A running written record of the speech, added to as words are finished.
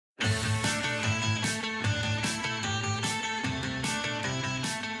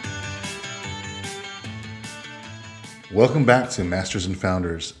Welcome back to Masters and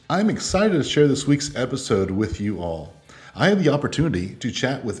Founders. I'm excited to share this week's episode with you all. I had the opportunity to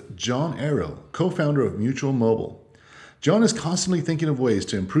chat with John Arrow, co-founder of Mutual Mobile. John is constantly thinking of ways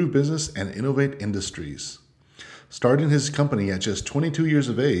to improve business and innovate industries. Starting his company at just 22 years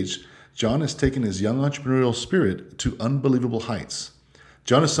of age, John has taken his young entrepreneurial spirit to unbelievable heights.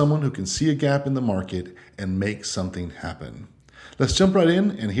 John is someone who can see a gap in the market and make something happen. Let's jump right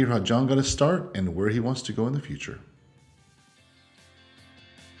in and hear how John got his start and where he wants to go in the future.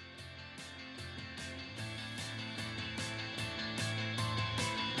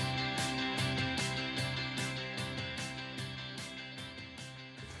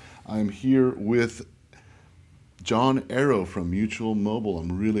 I'm here with John Arrow from Mutual Mobile.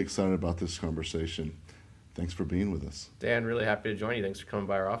 I'm really excited about this conversation. Thanks for being with us. Dan, really happy to join you. Thanks for coming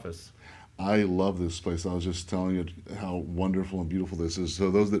by our office. I love this place. I was just telling you how wonderful and beautiful this is.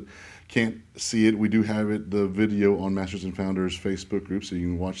 So those that can't see it, we do have the video on Masters and Founders Facebook group, so you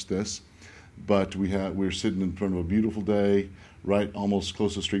can watch this. But we're sitting in front of a beautiful day, right almost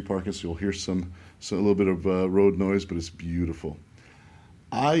close to street parking, so you'll hear a little bit of road noise, but it's beautiful.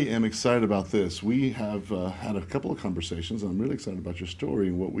 I am excited about this. We have had a couple of conversations, and I'm really excited about your story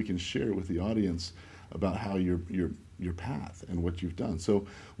and what we can share with the audience about how your path and what you've done. So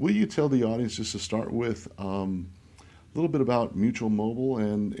will you tell the audience, just to start with, a little bit about Mutual Mobile,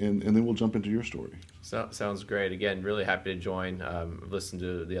 and then we'll jump into your story. Sounds great. Again, really happy to join. Listen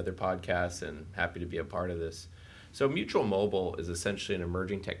to the other podcasts and happy to be a part of this. So Mutual Mobile is essentially an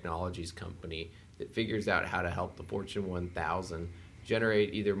emerging technologies company that figures out how to help the Fortune 1000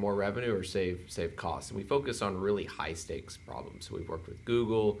 generate either more revenue or save costs. And we focus on really high stakes problems. So we've worked with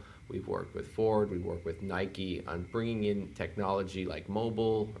Google, we've worked with Ford, we've worked with Nike on bringing in technology like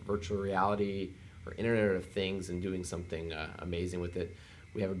mobile, virtual reality, or Internet of Things and doing something amazing with it.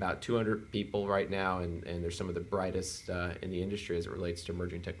 We have about 200 people right now, and they're some of the brightest in the industry as it relates to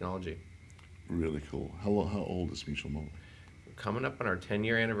emerging technology. Really cool. How old is Mutual Mobile? We're coming up on our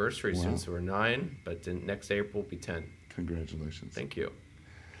 10-year anniversary soon, so we're 9, but next April will be 10. Congratulations. Thank you.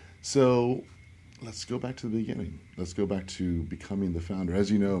 So let's go back to the beginning. Let's go back to becoming the founder. As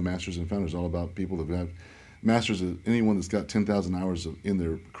you know, Masters and Founders is all about people that have masters. Anyone that's got 10,000 hours in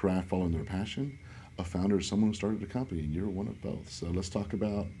their craft, following their passion. A founder is someone who started a company, and you're one of both. So let's talk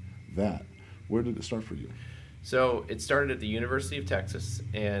about that. Where did it start for you? So it started at the University of Texas,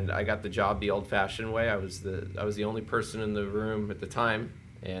 and I got the job the old-fashioned way. I was the only person in the room at the time.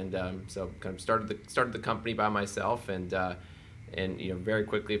 And so kind of started the company by myself, and very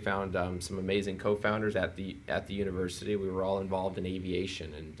quickly found some amazing co-founders at the university. We were all involved in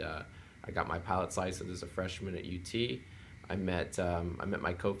aviation, and I got my pilot's license as a freshman at UT. I met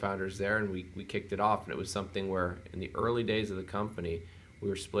my co-founders there, and we kicked it off. And it was something where in the early days of the company, we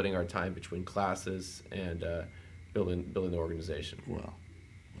were splitting our time between classes and building the organization. Wow.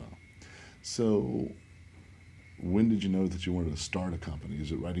 So when did you know that you wanted to start a company?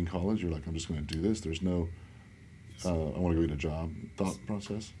 Is it right in college? You're like, I'm just going to do this. There's no, I want to go get a job thought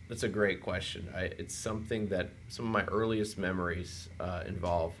process? That's a great question. It's something that some of my earliest memories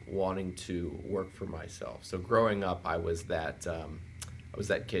involve wanting to work for myself. So growing up, I was that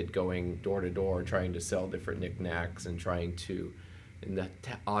kid going door to door, trying to sell different knickknacks and trying to, in the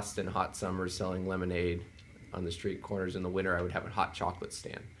Austin hot summers, selling lemonade on the street corners. In the winter, I would have a hot chocolate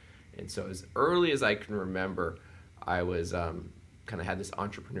stand. And so as early as I can remember, I was kind of had this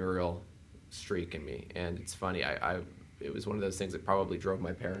entrepreneurial streak in me. And it's funny, it was one of those things that probably drove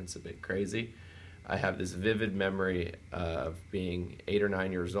my parents a bit crazy. I have this vivid memory of being 8 or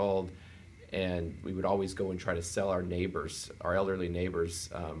 9 years old, and we would always go and try to sell our elderly neighbors,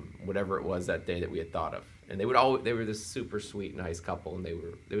 whatever it was that day that we had thought of. And they were this super sweet, nice couple, and they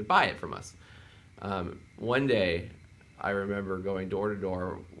would buy it from us. One day, I remember going door to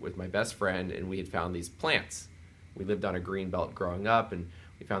door with my best friend, and we had found these plants. We lived on a green belt growing up, and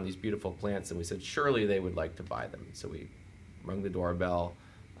we found these beautiful plants, and we said surely they would like to buy them. So we rung the doorbell.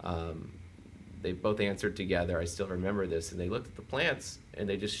 They both answered together. I still remember this, and they looked at the plants, and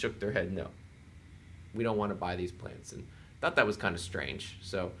they just shook their head, no. We don't want to buy these plants. And thought that was kind of strange.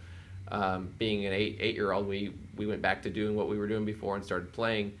 So being an eight-year-old, we went back to doing what we were doing before and started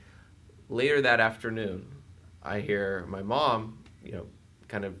playing. Later that afternoon, I hear my mom,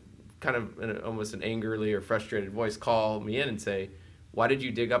 kind of in almost an angrily or frustrated voice call me in and say, why did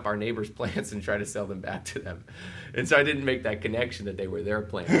you dig up our neighbor's plants and try to sell them back to them? And so I didn't make that connection that they were their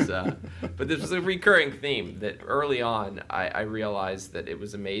plants. But this was a recurring theme that early on I realized that it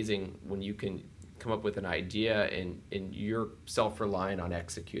was amazing when you can come up with an idea and you're self-reliant on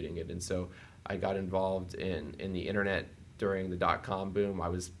executing it. And so I got involved in the internet during the dot-com boom. I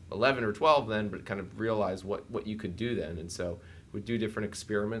was 11 or 12 then, but kind of realized what you could do then. And so we'd do different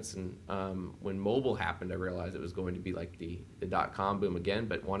experiments. And when mobile happened, I realized it was going to be like the dot-com boom again,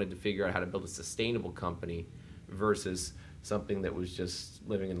 but wanted to figure out how to build a sustainable company versus something that was just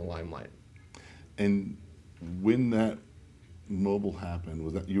living in the limelight. And when that mobile happened,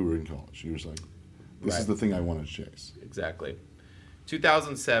 was that you were in college? You were like, this is the thing I want to chase. Exactly.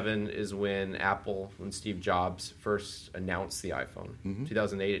 2007 is when Steve Jobs first announced the iPhone.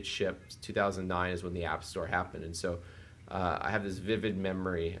 2008 it shipped. 2009 is when the App Store happened. And so I have this vivid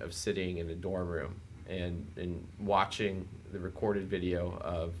memory of sitting in a dorm room and watching the recorded video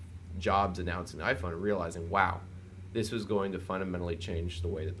of Jobs announcing the iPhone and realizing, wow, this was going to fundamentally change the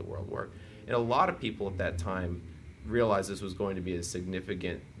way that the world worked. And a lot of people at that time realized this was going to be a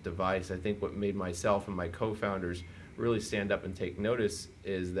significant device. I think what made myself and my co-founders really stand up and take notice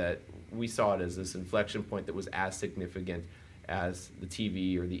is that we saw it as this inflection point that was as significant as the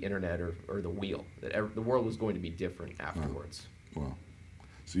TV or the internet or the wheel. That the world was going to be different afterwards. Wow.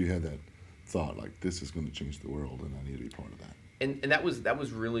 So you had that thought, like, this is going to change the world and I need to be part of that. And that was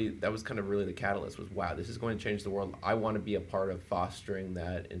kind of really the catalyst, was, wow, this is going to change the world. I want to be a part of fostering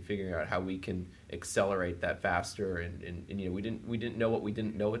that and figuring out how we can accelerate that faster. And you know, we didn't know what we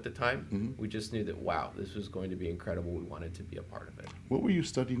didn't know at the time. We just knew that, wow, this was going to be incredible. We wanted to be a part of it. What were you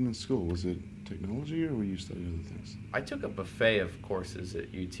studying in school? Was it technology or were you studying other things? I took a buffet of courses at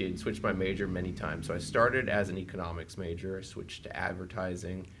UT and switched my major many times. So I started as an economics major. I switched to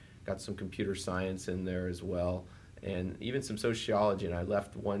advertising, got some computer science in there as well, and even some sociology, and I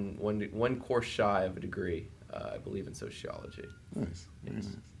left one course shy of a degree, I believe, in sociology. Nice, very nice.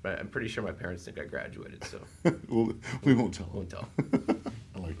 But I'm pretty sure my parents think I graduated, so. Well, we won't tell. Won't tell.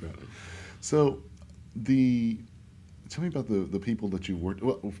 I like that. So, tell me about the people that you worked.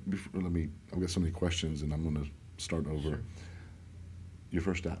 Well, I've got so many questions, and I'm going to start over. Sure. Your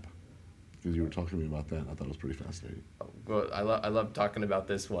first app, because you were talking to me about that. I thought it was pretty fascinating. Well, I love talking about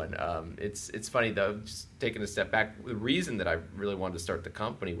this one. It's funny though, just taking a step back. The reason that I really wanted to start the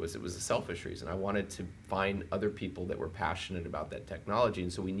company was it was a selfish reason. I wanted to find other people that were passionate about that technology,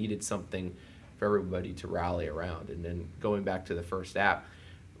 and so we needed something for everybody to rally around. And then going back to the first app,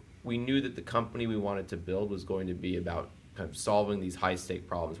 we knew that the company we wanted to build was going to be about kind of solving these high-stake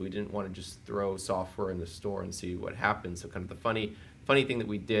problems. We didn't want to just throw software in the store and see what happens. So kind of the funny thing that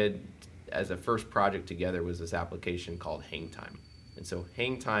we did as a first project together was this application called Hang Time. And so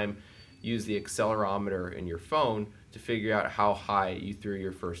Hang Time used the accelerometer in your phone to figure out how high you threw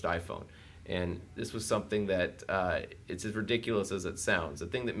your first iPhone. And this was something that it's as ridiculous as it sounds. The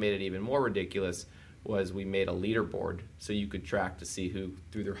thing that made it even more ridiculous was we made a leaderboard so you could track to see who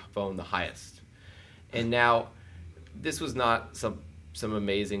threw their phone the highest. And now, this was not some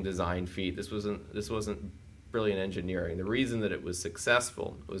amazing design feat. This wasn't brilliant engineering. The reason that it was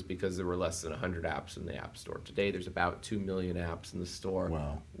successful was because there were less than 100 apps in the App Store. Today, there's about 2 million apps in the store.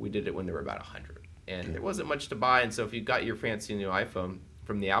 Wow. We did it when there were about 100. And there wasn't much to buy, and so if you got your fancy new iPhone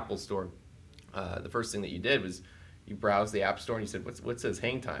from the Apple Store, the first thing that you did was you browsed the App Store and you said, what says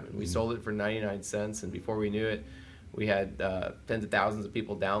Hang Time? And we sold it for 99 cents, and before we knew it, we had tens of thousands of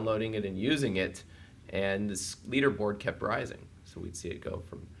people downloading it and using it, and this leaderboard kept rising. So we'd see it go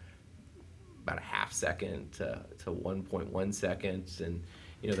from about a half second to 1.1 seconds. And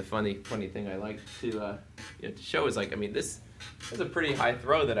the funny thing I like to show is, like, I mean, this is a pretty high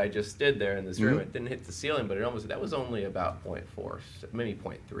throw that I just did there in this room. It didn't hit the ceiling, but that was only about 0.4, maybe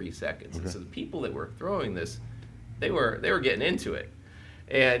 0.3 seconds. Okay. And so the people that were throwing this, they were getting into it.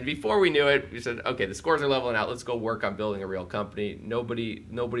 And before we knew it, we said, okay, the scores are leveling out. Let's go work on building a real company. Nobody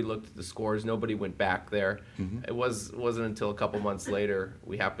looked at the scores. Nobody went back there. It wasn't until a couple months later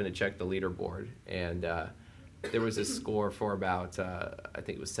we happened to check the leaderboard, and there was a score for about I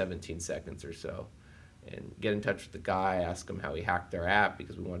think it was 17 seconds or so. And get in touch with the guy, ask him how he hacked their app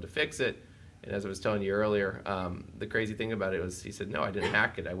because we wanted to fix it. And as I was telling you earlier, the crazy thing about it was he said, no, I didn't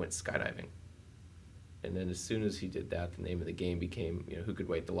hack it. I went skydiving. And then as soon as he did that, the name of the game became, who could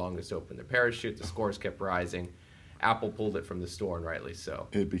wait the longest to open their parachute. The scores kept rising. Apple pulled it from the store, and rightly so.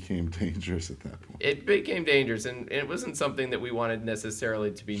 It became dangerous at that point. It became dangerous, and it wasn't something that we wanted necessarily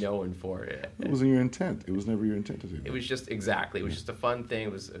to be known for. It wasn't your intent. It was never your intent to do that. It was just, exactly. It was just a fun thing.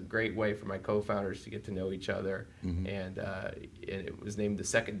 It was a great way for my co-founders to get to know each other. And it was named the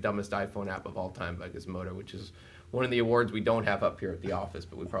second dumbest iPhone app of all time by Gizmodo, which is one of the awards we don't have up here at the office,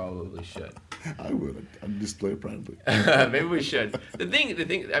 but we probably should. I would. I'd display it proudly. Maybe we should. The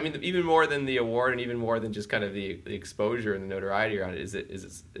thing. I mean, even more than the award, and even more than just kind of the exposure and the notoriety around it, is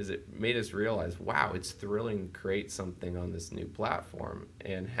it made us realize, wow, it's thrilling to create something on this new platform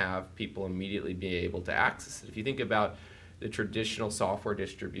and have people immediately be able to access it. If you think about the traditional software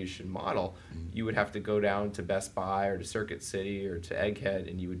distribution model, you would have to go down to Best Buy or to Circuit City or to Egghead,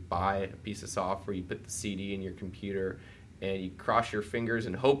 and you would buy a piece of software, you put the CD in your computer, and you cross your fingers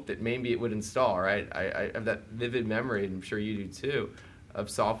and hope that maybe it would install, right? I have that vivid memory, and I'm sure you do too,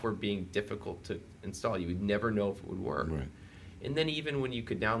 of software being difficult to install. You would never know if it would work. Right. And then even when you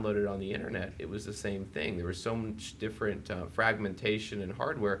could download it on the internet, it was the same thing. There was so much different fragmentation and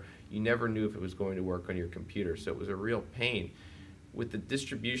hardware, you never knew if it was going to work on your computer. So it was a real pain. With the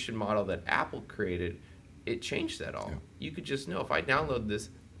distribution model that Apple created, it changed that all. Yeah. You could just know, if I download this,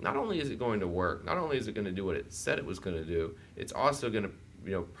 not only is it going to work, not only is it going to do what it said it was going to do, it's also going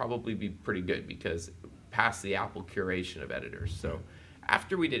to probably be pretty good because past the Apple curation of editors. So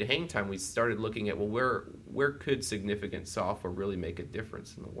after we did Hang Time, we started looking at, well, where could significant software really make a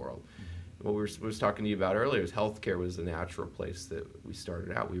difference in the world? Mm-hmm. What we was talking to you about earlier is healthcare was the natural place that we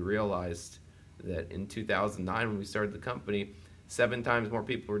started out. We realized that in 2009 when we started the company, 7 times more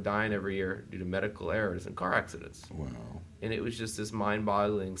people were dying every year due to medical errors and car accidents. Wow. And it was just this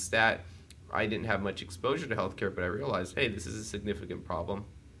mind-boggling stat. I didn't have much exposure to healthcare, but I realized, hey, this is a significant problem.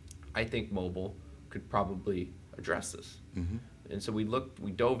 I think mobile could probably address this. Mm-hmm. And so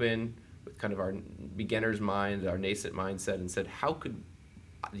we dove in with kind of our beginner's mind, our nascent mindset, and said, how could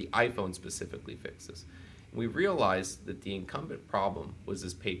the iPhone specifically fix this? And we realized that the incumbent problem was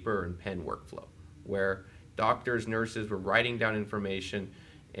this paper and pen workflow, where doctors, nurses were writing down information,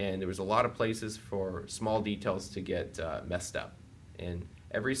 and there was a lot of places for small details to get messed up. And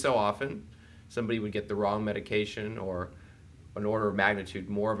every so often, somebody would get the wrong medication or an order of magnitude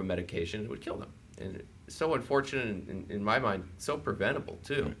more of a medication, and it would kill them. And so unfortunate, and in my mind, so preventable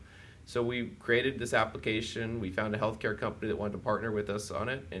too. Right. So we created this application. We found a healthcare company that wanted to partner with us on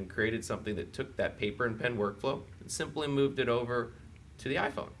it and created something that took that paper and pen workflow and simply moved it over to the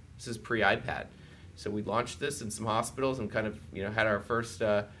iPhone. This is pre-iPad. So we launched this in some hospitals and kind of had our first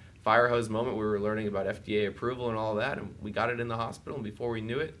fire hose moment. We were learning about FDA approval and all that, and we got it in the hospital. And before we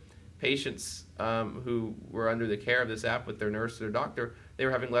knew it, patients who were under the care of this app with their nurse or their doctor, they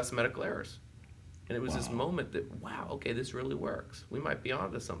were having less medical errors. And it was this moment that, wow, okay, this really works. We might be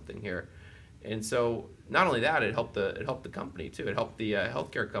onto something here. And so not only that, it helped the company too. It helped the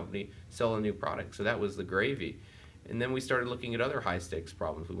healthcare company sell a new product. So that was the gravy. And then we started looking at other high-stakes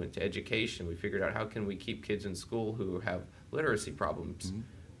problems. We went to education. We figured out how can we keep kids in school who have literacy problems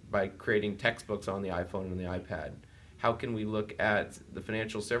by creating textbooks on the iPhone and the iPad. How can we look at the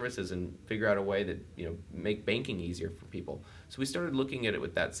financial services and figure out a way that make banking easier for people? So we started looking at it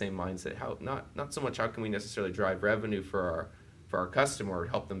with that same mindset. How not so much how can we necessarily drive revenue for our customer or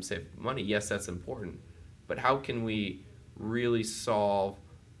help them save money. Yes, that's important, but how can we really solve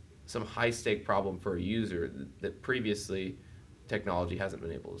some high-stake problem for a user that previously technology hasn't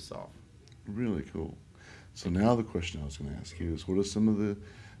been able to solve? Really cool. So now the question I was going to ask you is, what are some of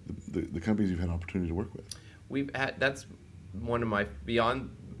the companies you've had an opportunity to work with? That's one of my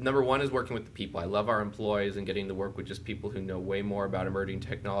number one is working with the people. I love our employees and getting to work with just people who know way more about emerging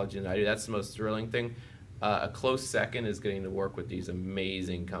technology than I do. That's the most thrilling thing. A close second is getting to work with these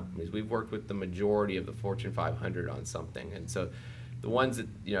amazing companies. We've worked with the majority of the Fortune 500 on something, and so the ones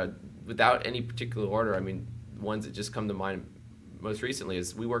that without any particular order, I mean, the ones that just come to mind most recently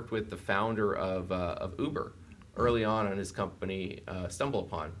is we worked with the founder of Uber early on his company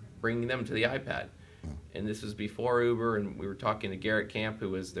StumbleUpon, bringing them to the iPad. And this was before Uber, and we were talking to Garrett Camp, who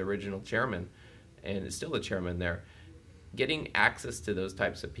was the original chairman, and is still the chairman there. Getting access to those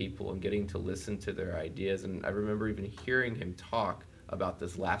types of people and getting to listen to their ideas, and I remember even hearing him talk about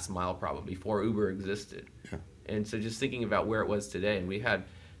this last mile problem before Uber existed. Yeah. And so just thinking about where it was today, and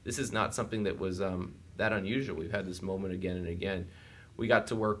this is not something that was that unusual. We've had this moment again and again. We got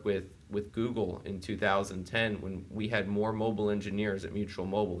to work with Google in 2010 when we had more mobile engineers at Mutual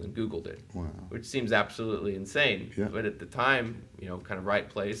Mobile than Google did. Wow. Which seems absolutely insane. Yeah. But at the time, kind of right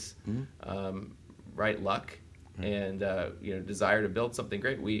place, right luck, and desire to build something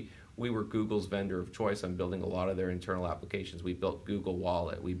great. We were Google's vendor of choice on building a lot of their internal applications. We built Google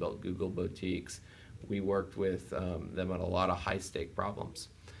Wallet. We built Google Boutiques. We worked with them on a lot of high-stake problems.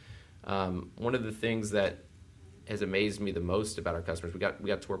 One of the things that has amazed me the most about our customers, we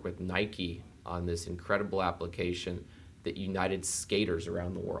got to work with Nike on this incredible application that united skaters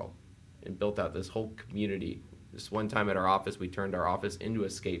around the world and built out this whole community. This one time at our office, we turned our office into a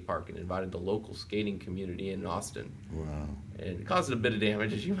skate park and invited the local skating community in Austin. Wow. And it caused a bit of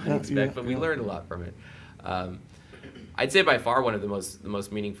damage, as you might expect, but we learned a lot from it. I'd say by far one of the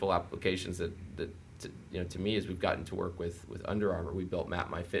most meaningful applications that to me is we've gotten to work with Under Armour. We built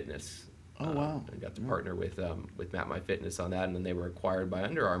MapMyFitness. Oh, wow. And got to partner with MapMyFitness on that, and then they were acquired by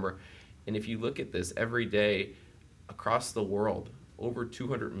Under Armour. And if you look at this, every day across the world, over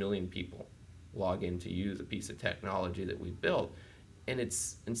 200 million people log in to use a piece of technology that we built. And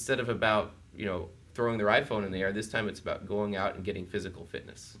it's, instead of about, throwing their iPhone in the air, this time it's about going out and getting physical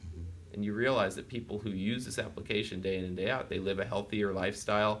fitness. And you realize that people who use this application day in and day out, they live a healthier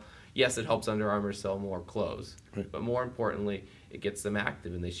lifestyle. Yes, it helps Under Armour sell more clothes, right, but more importantly, it gets them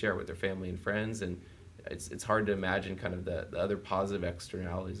active and they share it with their family and friends. And it's hard to imagine kind of the other positive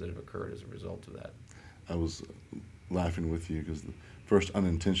externalities that have occurred as a result of that. I was laughing with you because the first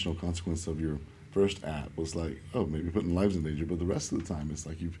unintentional consequence of your first app was like, oh, maybe putting lives in danger, but the rest of the time it's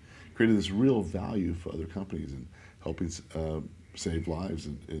like you've created this real value for other companies and helping save lives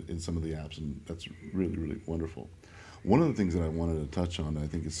in some of the apps, and that's really, really wonderful. One of the things that I wanted to touch on that I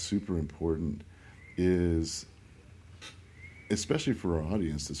think is super important is, especially for our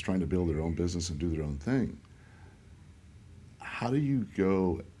audience that's trying to build their own business and do their own thing, how do you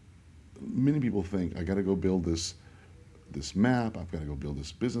go, many people think, I got to go build this map, I've got to go build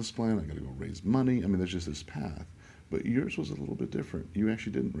this business plan, I got to go raise money. I mean, there's just this path. But yours was a little bit different. You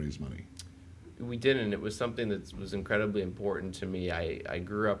actually didn't raise money. We didn't. It was something that was incredibly important to me. I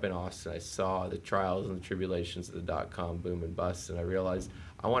grew up in Austin. I saw the trials and the tribulations of the dot-com boom and bust, and I realized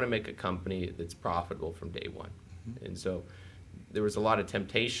I want to make a company that's profitable from day one. Mm-hmm. And so there was a lot of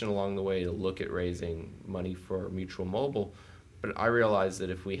temptation along the way to look at raising money for Mutual Mobile, but I realized that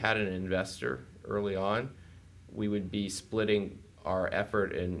if we had an investor early on, we would be splitting our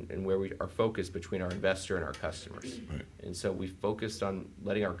effort and where we are focused between our investor and our customers. Right. And so we focused on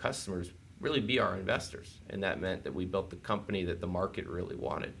letting our customers really be our investors, and that meant that we built the company that the market really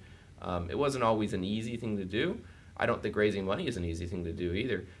wanted. It wasn't always an easy thing to do. I don't think raising money is an easy thing to do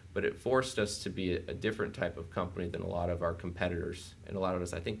either, but it forced us to be a different type of company than a lot of our competitors, and allowed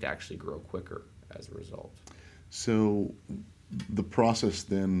us, I think, to actually grow quicker as a result. So the process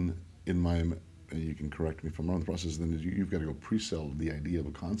then, and you can correct me if I'm wrong, the process then is you've got to go pre-sell the idea of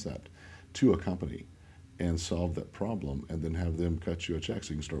a concept to a company and solve that problem, and then have them cut you a check so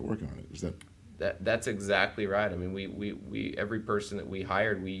you can start working on it. Is that's exactly right. I mean, we every person that we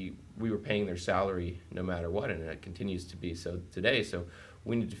hired, we were paying their salary no matter what, and it continues to be so today. So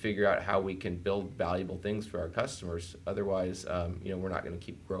we need to figure out how we can build valuable things for our customers. Otherwise, we're not going to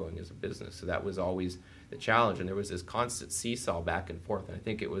keep growing as a business. So that was always the challenge, and there was this constant seesaw back and forth. And I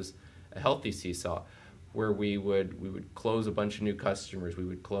think it was a healthy seesaw where we would close a bunch of new customers. We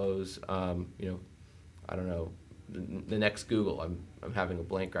would close, I don't know, the next Google. I'm having a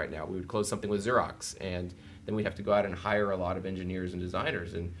blank right now. We would close something with Xerox, and then we'd have to go out and hire a lot of engineers and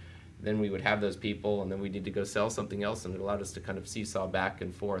designers, and then we would have those people, and then we need to go sell something else, and it allowed us to kind of seesaw back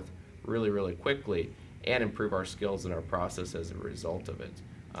and forth really, really quickly and improve our skills and our process as a result of it.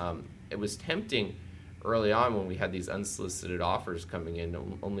 It was tempting early on when we had these unsolicited offers coming in,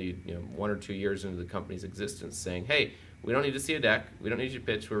 only 1 or 2 years into the company's existence, saying, hey, we don't need to see a deck, we don't need your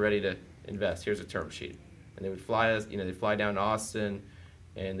pitch, we're ready to invest, here's a term sheet. And they would fly us, they fly down to Austin,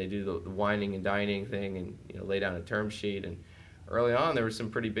 and they do the whining and dining thing, and lay down a term sheet. And early on, there were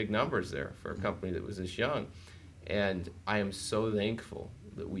some pretty big numbers there for a company that was this young. And I am so thankful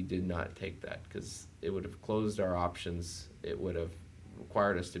that we did not take that, because it would have closed our options. It would have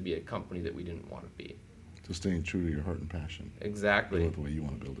required us to be a company that we didn't want to be. So staying true to your heart and passion. Exactly. Build it the way you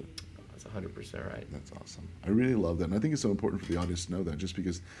want to build it. That's 100% right. That's awesome. I really love that. And I think it's so important for the audience to know that, just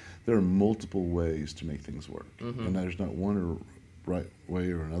because there are multiple ways to make things work. Mm-hmm. And there's not one or right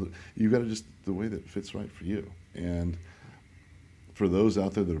way or another. You've got to just the way that fits right for you. And for those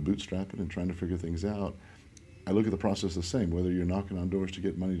out there that are bootstrapping and trying to figure things out, I look at the process the same, whether you're knocking on doors to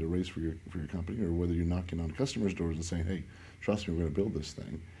get money to raise for your company, or whether you're knocking on customers' doors and saying, hey, trust me, we're going to build this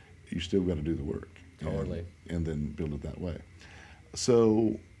thing. You still got to do the work. Totally. And then build it that way.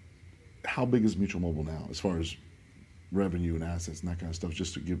 So how big is Mutual Mobile now as far as revenue and assets and that kind of stuff,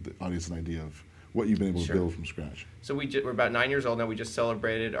 just to give the audience an idea of what you've been able to build from scratch? So we're about 9 years old now. We just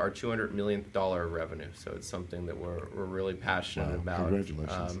celebrated our $200 million revenue. So it's something that we're really passionate about.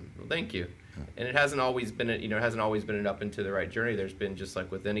 Congratulations. Well, thank you. Yeah. And it hasn't always been an up and to the right journey. There's been, just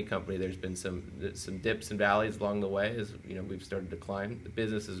like with any company, there's been some dips and valleys along the way as we've started to climb. The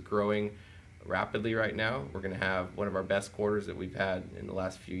business is growing rapidly right now. We're going to have one of our best quarters that we've had in the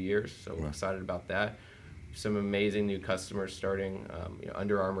last few years, so we're excited about that. Some amazing new customers starting.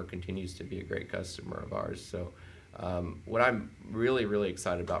 Under Armour continues to be a great customer of ours. So what I'm really, really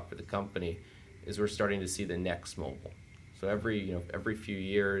excited about for the company is we're starting to see the next mobile. So every few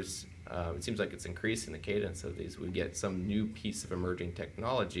years, it seems like it's increasing the cadence of these. We get some new piece of emerging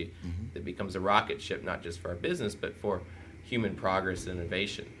technology that becomes a rocket ship, not just for our business, but for human progress and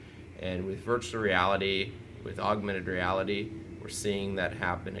innovation. And with virtual reality, with augmented reality, we're seeing that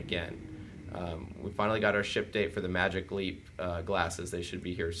happen again. We finally got our ship date for the Magic Leap glasses. They should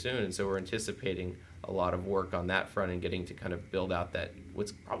be here soon, and so we're anticipating a lot of work on that front and getting to kind of build out that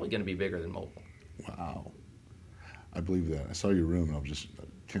what's probably going to be bigger than mobile. Wow. I believe that. I saw your room, and I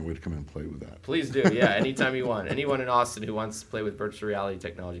can't wait to come in and play with that. Please do, yeah, anytime you want. Anyone in Austin who wants to play with virtual reality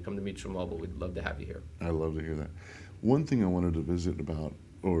technology, come to Mutual Mobile. We'd love to have you here. I love to hear that. One thing I wanted to visit about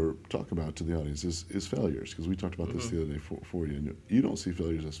or talk about to the audience is failures, because we talked about this the other day for you. And you don't see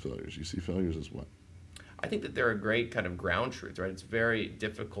failures as failures. You see failures as what? I think that they're a great kind of ground truth, right? It's very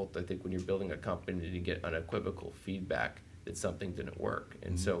difficult, I think, when you're building a company to get unequivocal feedback that something didn't work.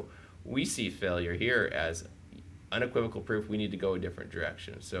 And so we see failure here as unequivocal proof we need to go a different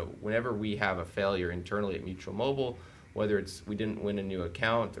direction. So whenever we have a failure internally at Mutual Mobile, whether it's we didn't win a new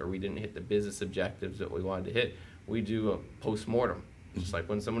account or we didn't hit the business objectives that we wanted to hit, we do a post-mortem. Just like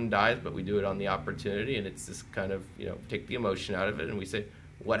when someone dies, but we do it on the opportunity, and it's this kind of, take the emotion out of it, and we say,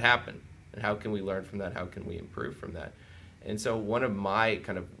 what happened? And how can we learn from that? How can we improve from that? And so one of my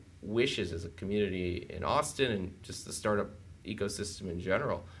kind of wishes as a community in Austin and just the startup ecosystem in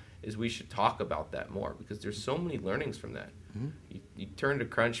general is we should talk about that more, because there's so many learnings from that. You turn to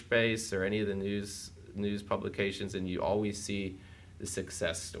Crunchbase or any of the news publications, and you always see the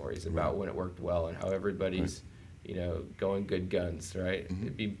success stories about when it worked well and how everybody's going good guns, right?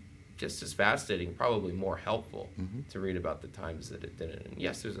 It'd be just as fascinating, probably more helpful to read about the times that it didn't. And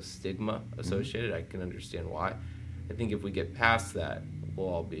yes, there's a stigma associated. I can understand why. I think if we get past that, we'll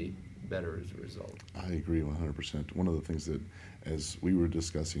all be better as a result. I agree 100%. One of the things that, as we were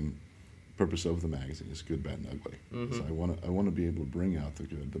discussing, purpose of the magazine is good, bad, and ugly. So I want to be able to bring out the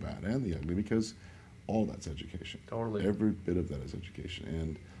good, the bad, and the ugly, because all that's education. Totally. Every bit of that is education.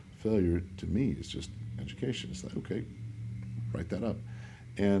 And failure, to me, is just education. It's like, okay, write that up.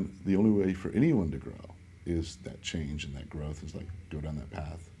 And the only way for anyone to grow is that change and that growth is like go down that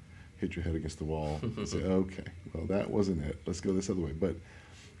path, hit your head against the wall, and say, okay, well, that wasn't it. Let's go this other way. But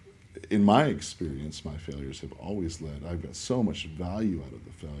in my experience, my failures have always led. I've got so much value out of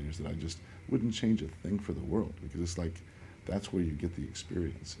the failures that I just wouldn't change a thing for the world, because it's like that's where you get the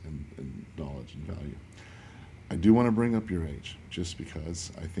experience and knowledge and value. I do want to bring up your age, just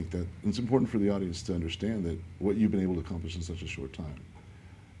because I think that it's important for the audience to understand that what you've been able to accomplish in such a short time.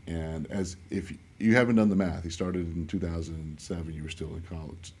 And as if you haven't done the math, you started in 2007, you were still in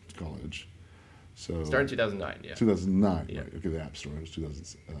college. So Started in 2009, yeah. 2009, Yeah. right. Okay, the App Store was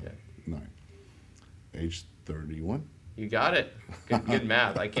 2009. Age 31? You got it. Good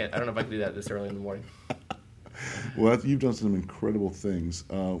math. I don't know if I can do that this early in the morning. Well, you've done some incredible things.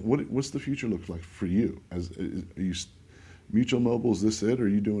 What's the future look like for you? Are you Mutual Mobile, is this it? Or are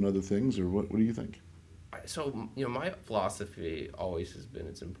you doing other things, or what do you think? So, my philosophy always has been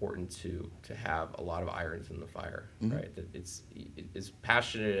it's important to have a lot of irons in the fire, right? That it's as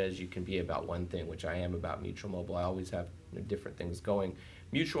passionate as you can be about one thing, which I am about Mutual Mobile. I always have different things going.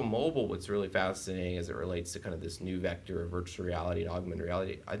 Mutual Mobile, what's really fascinating as it relates to kind of this new vector of virtual reality and augmented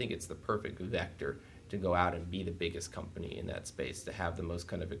reality, I think it's the perfect vector to go out and be the biggest company in that space, to have the most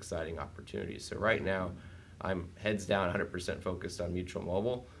kind of exciting opportunities. So right now, I'm heads down, 100% focused on Mutual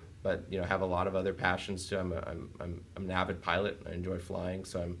Mobile, but have a lot of other passions too. I'm an avid pilot. I enjoy flying,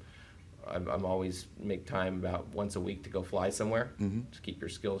 so I'm always make time about once a week to go fly somewhere to keep your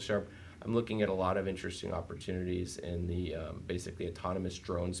skills sharp. I'm looking at a lot of interesting opportunities in the basically autonomous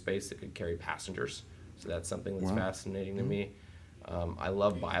drone space that could carry passengers. So that's something that's fascinating to me. I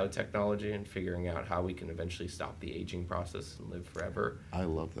love biotechnology and figuring out how we can eventually stop the aging process and live forever. I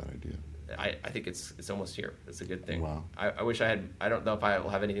love that idea. I think it's almost here. It's a good thing. Wow. I wish I had. I don't know if I will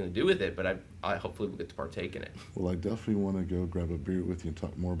have anything to do with it, but I hopefully will get to partake in it. Well, I definitely want to go grab a beer with you and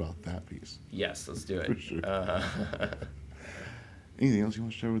talk more about that piece. Yes, let's do it. For sure. Anything else you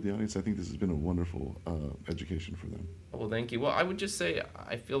want to share with the audience? I think this has been a wonderful education for them. Well, thank you. Well, I would just say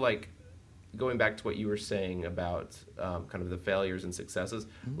I feel like going back to what you were saying about kind of the failures and successes,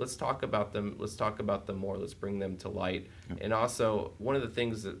 let's talk about them. Let's talk about them more. Let's bring them to light. Yep. And also, one of the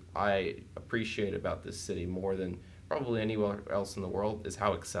things that I appreciate about this city more than probably anywhere else in the world is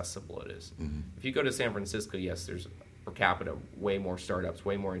how accessible it is. If you go to San Francisco, yes, there's per capita way more startups,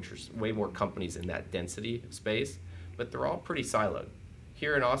 way more interest, way more companies in that density of space, but they're all pretty siloed.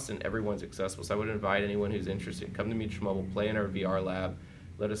 Here in Austin, everyone's accessible. So I would invite anyone who's interested, come to Mutual Mobile, play in our VR lab.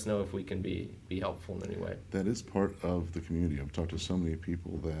 Let us know if we can be helpful in any way. That is part of the community. I've talked to so many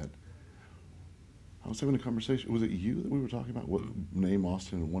people that I was having a conversation. Was it you that we were talking about? What name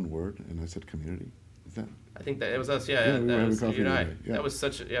Austin in one word? And I said community. Is that? I think that it was us. Yeah, we were having coffee you and I. Yeah. That was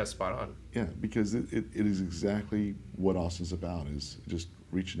spot on. Yeah, because it is exactly what Austin's about. Is just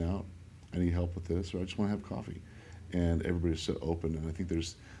reaching out. I need help with this, or I just want to have coffee. And everybody's so open, and I think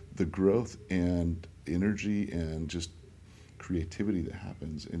there's the growth and energy and just creativity that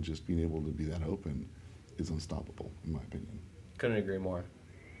happens and just being able to be that open is unstoppable, in my opinion. Couldn't agree more.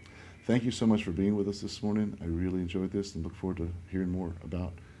 Thank you so much for being with us this morning. I really enjoyed this and look forward to hearing more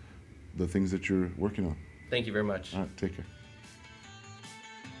about the things that you're working on. Thank you very much. All right, take care.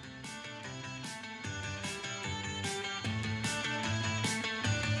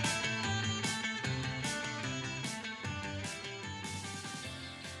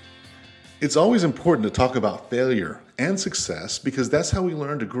 It's always important to talk about failure and success because that's how we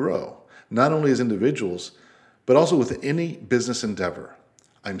learn to grow, not only as individuals, but also with any business endeavor.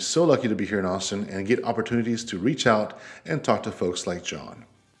 I'm so lucky to be here in Austin and get opportunities to reach out and talk to folks like John.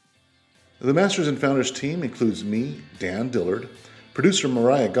 The Masters and Founders team includes me, Dan Dillard, producer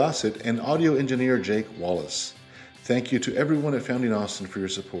Mariah Gossett, and audio engineer Jake Wallace. Thank you to everyone at Founding Austin for your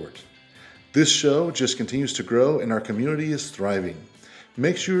support. This show just continues to grow and our community is thriving.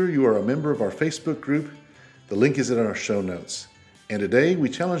 Make sure you are a member of our Facebook group. The link is in our show notes. And today we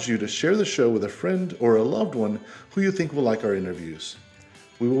challenge you to share the show with a friend or a loved one who you think will like our interviews.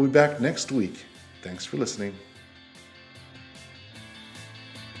 We will be back next week. Thanks for listening.